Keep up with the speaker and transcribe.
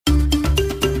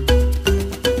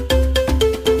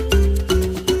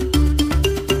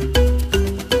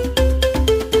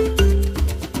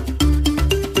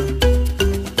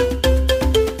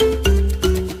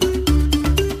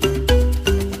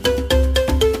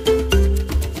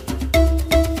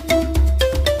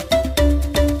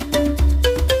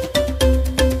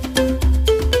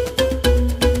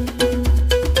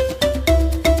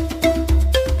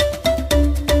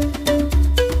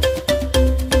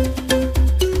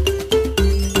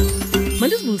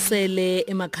Sibusele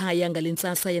emakhaya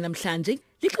ngalentsasa yanamhlanje.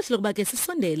 Lixesha lokuba ke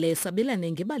sisondele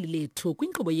sabelane ngebali lethu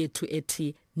kwinkqubo yethu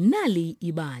ethi Nali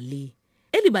Ibali.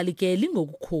 Eli bali ke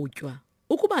lingokukhutywa.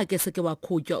 Ukuba ke seke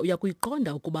wakhutywa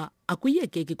uyakuyiqonda ukuba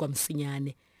akuyekeki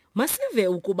kwamsinyane. Masive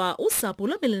ukuba usapho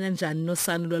lwabelana njani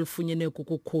nosana lwalufunyenwe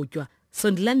kukukhutywa.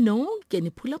 Sondela nonke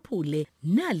niphulaphule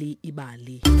Nali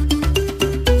Ibali.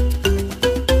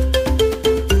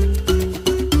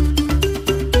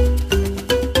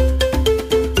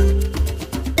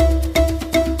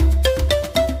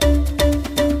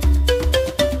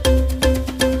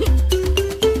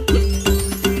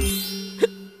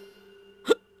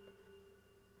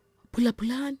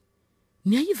 Phulaphulani,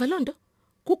 niyayiva loo nto?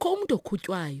 Kukho umuntu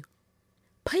okhutywayo.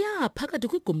 Phaya phakathi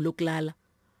kwigumbi lokulala,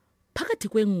 phakathi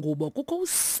kwengubo kukho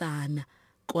usana,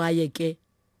 kwaye ke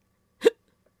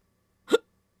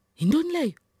yintoni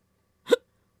leyo?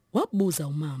 Wabuza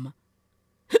umama.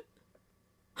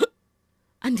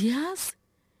 Andiyazi.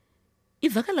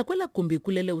 Ivakala kwela gumbi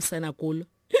kulele usana kulo.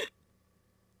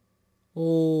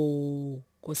 Oh,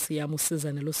 Nkosi yam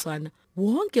usizana losana.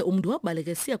 Wonke umuntu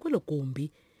wabaleka siya kwelo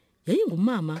gumbi.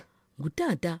 Yayingumama,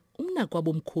 ngutata,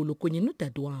 umnakwabo omkhulu kunye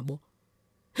nodade wabo.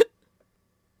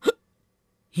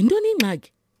 Yintoni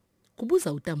ingxaki?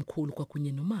 Kubuza utamkhulu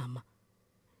kwakunye nomama.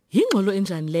 Yingxolo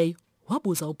enjani leyo?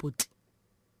 Wabuza ubhuti.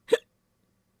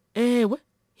 Ewe,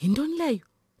 yintoni leyo?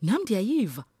 Nam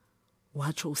ndiyayiva,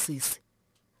 watsho usisi.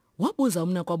 Wabuza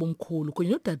umnakwabo omkhulu kunye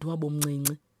nodade wabo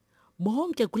omncinci.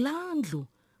 Bonke kulaa ndlu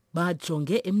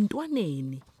bajonge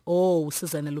emntwaneni. Oh,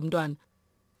 usizana lo mntwana.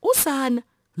 Usana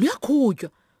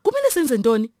luyakhutywa. Kumele senze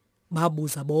ntoni?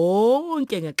 Babuza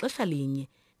bonke ngexesha linye.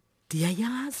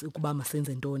 Ndiyayazi ukuba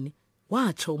masenze ntoni,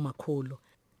 watsho umakhulu.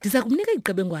 Ndiza kumnika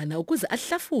iqebengwana ukuze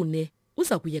ahlafune,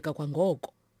 uza kuyeka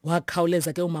kwangoko.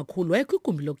 Wakhawuleza ke umakhulu waye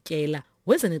kwigumbi lokutyela,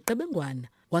 weza neqebengwana,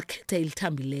 wakhetha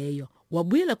ilithambileyo,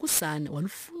 wabuyela kusana,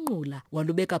 walufunqula,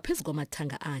 walubeka phezu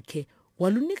kwamathanga akhe,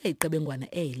 walunika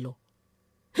iqebengwana elo.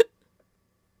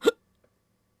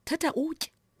 Thatha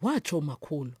utye, watsho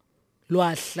umakhulu.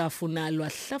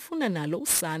 Lwahlafuna nalo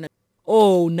usana.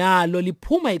 Oh, nalo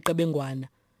liphuma iqebengwana.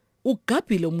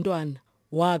 Ugabhile umntwana,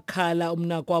 wakhala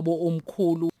umnakwabo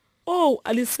omkhulu. Oh,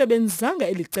 alisebenzanga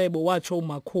elicebo, watsho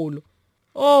umakhulu.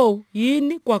 Oh,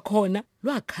 yini kwakhona?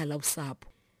 Lwakhala usapho.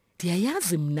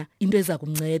 Ndiyayazi mna into eza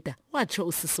kumnceda, watsho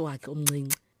usisi wakhe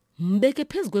omncinci. Mbeke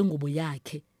phezu kwengubo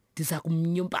yakhe, ndiza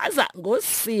kumnyumbaza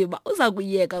ngosiba, uza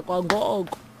kuyeka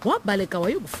kwangoko. Wabaleka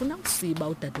wayokufuna usiba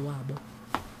udade wabo.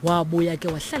 Wabuya ke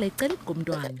wahlala ecaleni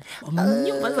komntwana,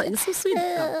 wamnyumbaza esuswini,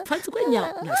 phantsi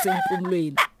kwenyawo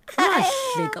nasempumlweni.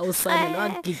 Wahleka usana,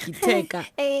 lwagigitheka,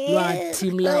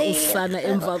 lwathimla usana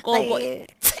emva koko.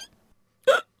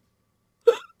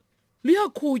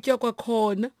 Luyakhutya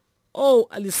kwakhona. Oh,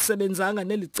 alisebenzanga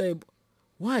nelicebo,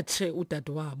 watshe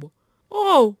udade wabo.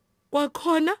 Oh,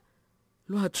 kwakhona,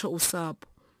 lwatsho usapho.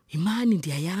 Yimani,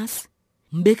 ndiyayazi.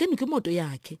 Mbekeni kwimoto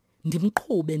yakhe,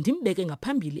 ndimqhube, ndimbeke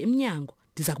ngaphambili emnyango.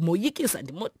 Ndiza kumoyikisa,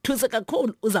 ndimothuse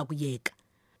kakhulu, uza kuyeka,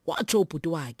 watsho ubhuti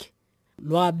wakhe.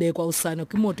 Lwabekwa usana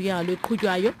kwimoto yalo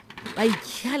eqhutywayo,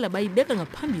 bayityhala bayibeka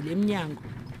ngaphambili emnyango.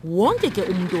 Wonke ke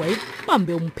umuntu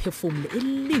wayebambe umphefumlo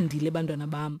elindile bantwana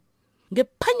bam.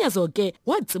 Ngephanyazo ke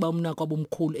watsiba umnakwabo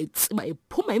omkhulu etsiba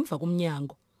ephuma emva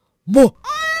komnyango. Bo!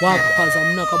 Wakhwaza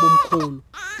umnakwabo omkhulu.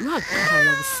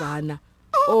 Lwakhala usana.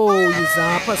 Oh,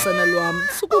 yizapha sana lwam,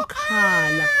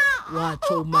 sukukhala,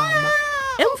 watsho umama.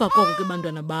 Emva koko ke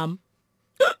bantwana bam,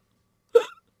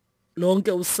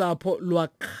 lonke usapho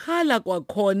lwakhala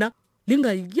kwakhona,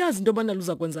 lingayazi into yobana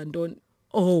luza kwenza ntoni.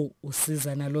 Oh,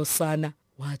 usizana losana,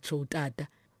 watsho utata.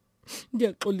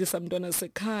 Ndiyaxolisa mntwana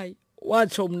sekhaya,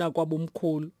 watsho umnakwabo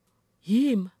omkhulu.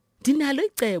 Yima, ndinalo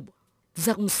icebo,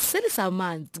 ndiza kumselisa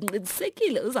amanzi,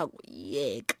 ndiqinisekile uza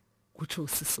kuyeka, kutsho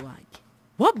usisi wakhe.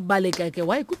 Wabaleka ke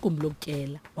waye kwigumbi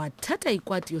lokutyela, wathatha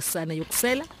ikwati yosana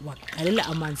yokusela, wagalela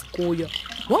amanzi kuyo.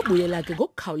 Wabuyela ke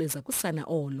ngokukhawuleza kusana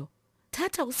olo.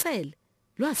 Thatha usele.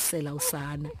 Lwasela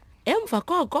usana. Emva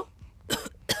koko,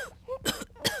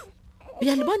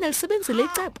 uyalibona lisebenzile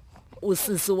icebo?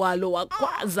 Usisi walo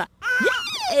wakwaza.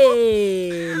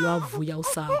 Lwavuya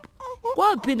usapho.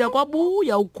 Kwaphinda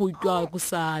kwabuya ukhutywa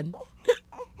kusana.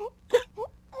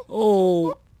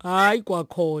 Oh, hayi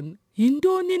kwakhona.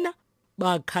 Yintoni na?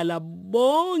 Bakhala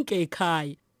bonke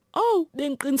ekhaya. Oh,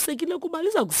 bengiqinisekile ukuba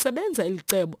liza kusebenza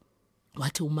elicebo,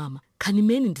 wathi umama.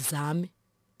 Khanimeni ndizame,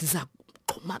 ndiza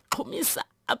kuxhumisa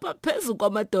apha phezu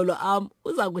kwamadolo am,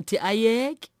 uza kuthi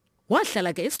ayeke.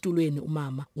 Wahlala ke esitulweni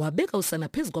umama, wabeka usana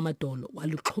phezu kwamadolo,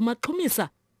 waluxhumisa,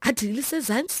 athi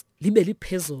lisezantsi libe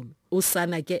liphezulu.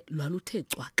 Usana ke lwaluthe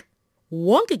cwaka.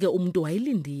 Wonke ke umuntu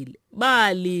wayilindile.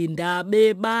 Balinda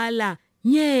bebala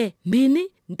nye,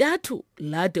 mbini, ntathu,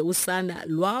 lade usana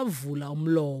lwavula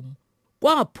umlomo.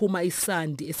 Kwaphuma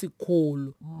isandi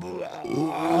esikhulu.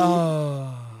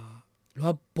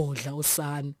 Lwabhodla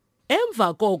usana.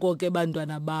 Emva koko ke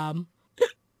bantwana bam.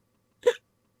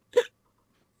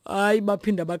 Hayi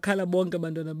baphinda bakhala bonke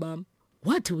bantwana bam.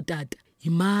 Wathi utata,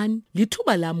 yimani,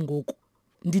 lithuba lam ngoku.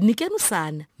 Ndinikeni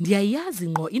usana, ndiyayazi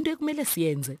ngqo into ekumele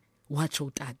siyenze. Watsho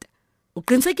utata.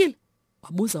 Uqinisekile?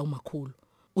 Wabuza umakhulu.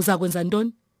 Uza kwenza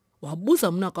ntoni? Wabuza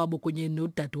umnakwabo kunye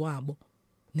nodade wabo.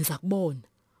 Niza kubona.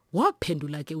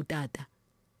 Waphendula ke utata.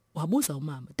 Wabuza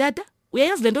umama. Tata,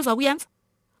 uyayazi lento oza kuyenza?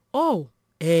 Oh,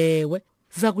 ewe,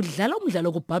 siza kudlala umdlalo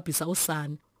wokubhabhisa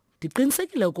usana.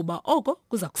 Ndiqinisekile ukuba oko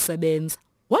kuza kusebenza.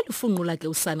 Walufunqula ke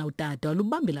usana utata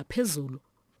walubambela phezulu.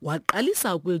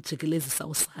 Waqalisa ukulijikelezisa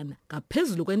usana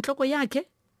ngaphezulu kwentloko yakhe.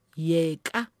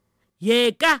 Yeka,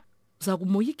 yeka, uza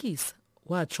kumoyikisa,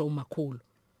 watsho umakhulu.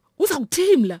 Uza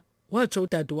kuthimla, watsho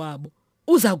udade wabo.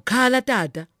 Uza kukhala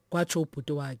tata, kwatsho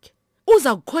ubhuti wakhe.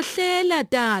 Uza kukhohlela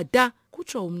tata,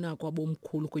 kutsho umnakwabo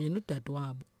omkhulu kunye nodade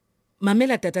wabo.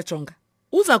 Mamela tata jonga,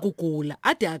 uza kugula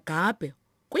ade agabhe.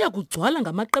 Kuya kugcwala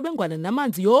ngamaqebengwana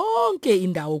namanzi yonke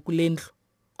indawo kule ndlu.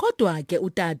 Kodwa ke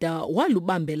utata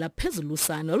walubambela phezulu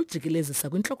usana walujikelezisa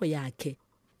kwintloko yakhe.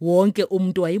 Wonke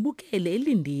umuntu wayibukele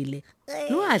elindile.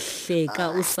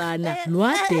 Lwahleka usana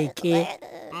lwade ke.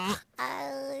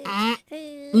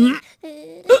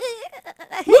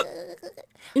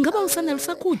 Ingaba usana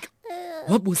lusakutywa?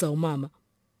 Wabuza umama.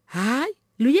 Hayi,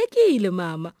 luyekile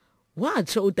mama,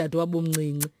 watsho udade wabo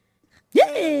omncinci.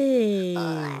 Yey!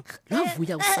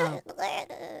 Lwavuya usapho.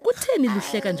 Kutheni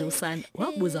luhleka nje usana?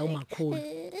 Wabuza umakhulu.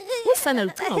 Usana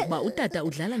lucinga ukuba utata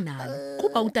udlala nalo,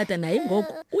 kuba utata naye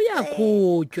ngoku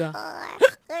uyakhutywa.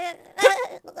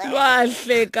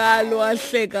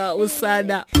 Lwahleka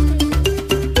usana.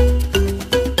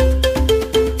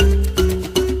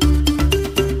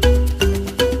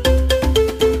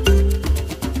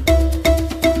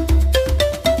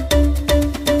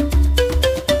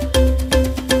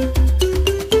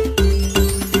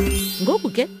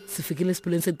 Sifikile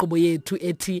esiphelweni senkqubo yethu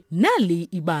ethi nali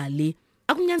ibali.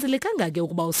 Akunyanzelekanga ke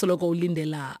ukuba usoloko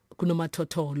ulindela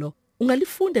kunomathotholo.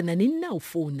 Ungalifunda nanini na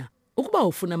ufuna. Ukuba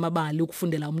ufuna amabali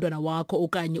ukufundela umntwana wakho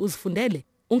okanye uzifundele,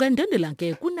 ungandwendela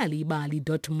ke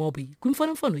kunalibali.mobi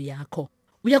kwimfonomfono yakho.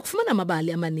 Uyakufumana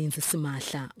amabali amaninzi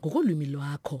simahla ngokolwimi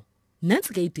lwakho.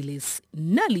 Nantsi ke idilesi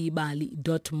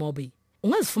nalibali.mobi.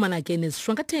 Ungazifumana ke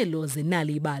nezishwankathelo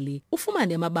zenali ibali.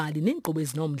 Ufumane amabali neenkqubo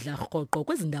ezinomdla rhoqo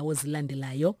kwezi ndawo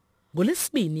zilandelayo.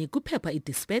 NgoLwesibini kwiphepha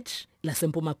iDispatch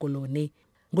laseMpuma Koloni.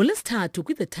 NgoLwesithathu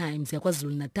kwiThe Times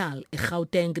yaKwaZulu Natal,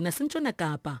 eGauteng naseNtshona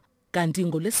Kapa. Kanti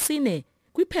ngoLwesine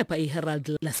kwiphepha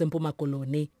iHerald laseMpuma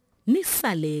Koloni.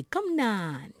 Nisale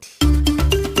kamnandi.